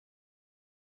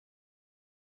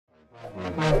Hi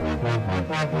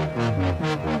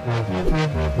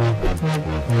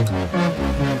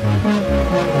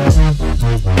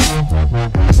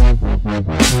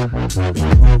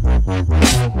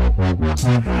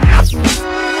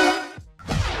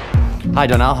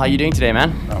Donnell, how are you doing today,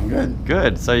 man? I'm good.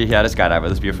 Good. So you're here at a skydive.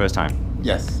 This will be your first time?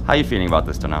 Yes. How are you feeling about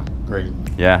this, Donnell? Great.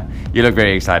 Yeah? You look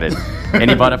very excited.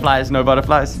 Any butterflies? No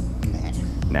butterflies?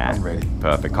 Nah. I'm ready.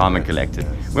 Perfect. Calm and collected.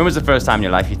 Yes. When was the first time in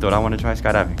your life you thought, I want to try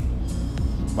skydiving?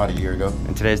 About a year ago.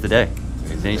 And today's the day.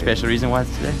 Is there any special reason why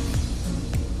it's today?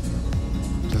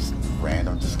 Just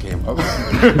random, just came up.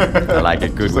 I like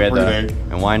it. Good Just a weather. free day.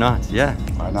 And why not? Yeah.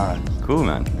 Why not? Cool,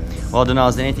 man. Yes. Well, Donnell,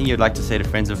 is there anything you'd like to say to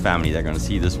friends and family that are going to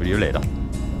see this video later?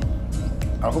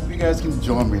 I hope you guys can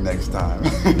join me next time.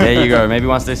 There you go. Maybe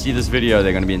once they see this video,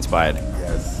 they're going to be inspired.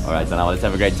 Yes. All right, Donnell, let's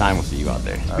have a great time. We'll see you out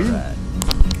there. All right.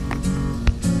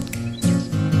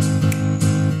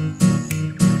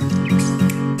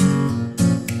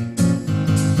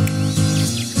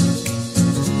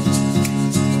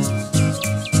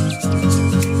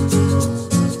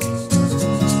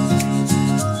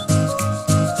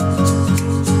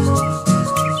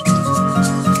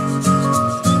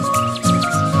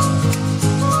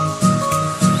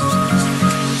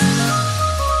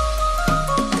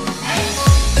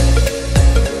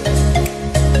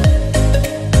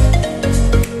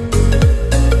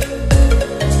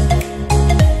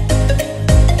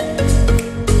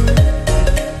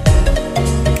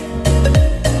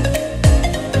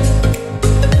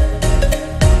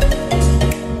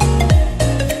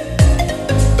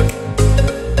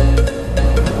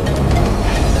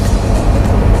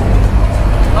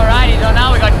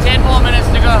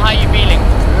 How you feeling?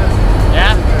 Good.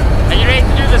 Yeah? Are you ready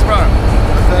to do this, bro?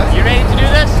 What's that? You ready to do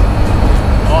this?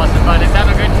 Awesome, bud. Let's have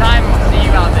a good time. We'll see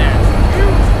you out there.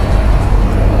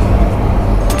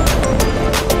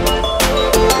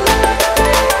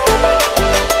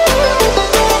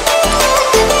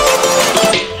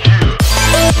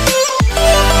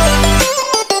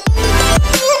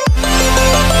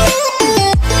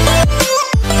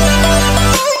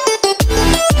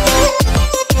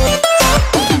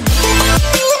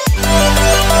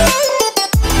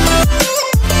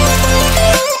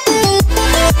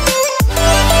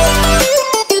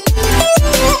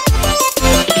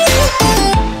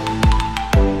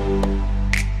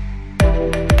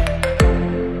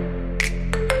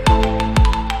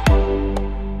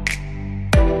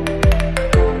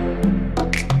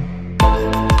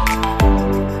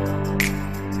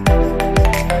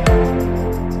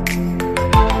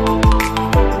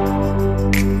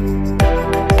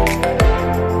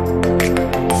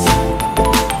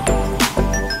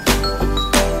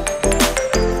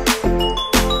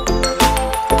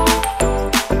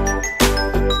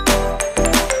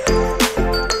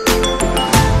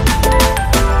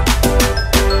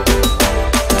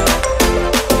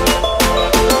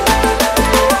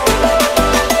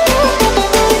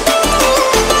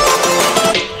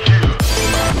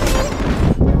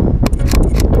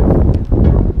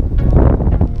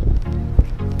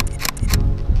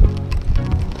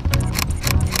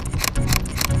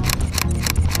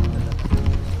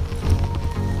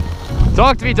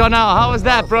 Talk to me, Donnell. How was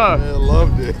that, bro? Man,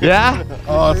 loved it. Yeah?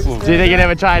 Awesome. Do you think you'd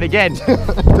ever try it again?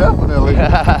 Definitely.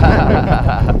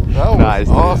 That was Nice,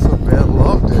 dude. awesome, man.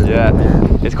 Loved it. Yeah.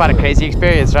 It's quite a crazy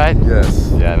experience, right? Yes.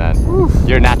 Yeah, man. Oof.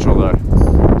 You're natural, though.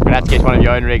 You're gonna have to get one of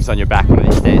your own rigs on your back one of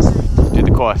these days. Do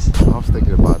the course. I was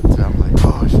thinking about it too. I'm like,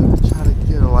 oh, should I try to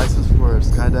get a license for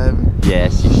skydiving?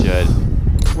 Yes, you should.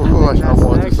 Oh, I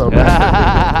want to so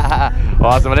bad.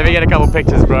 Awesome. Well, let me get a couple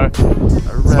pictures, bro. Right.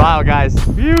 Smile, guys.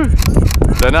 Phew.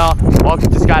 Donnell, welcome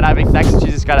to skydiving. Thanks for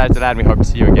choosing Skydive DeLand. We hope to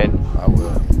see you again. I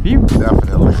will. Phew.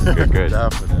 Definitely. Good, good.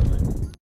 Definitely.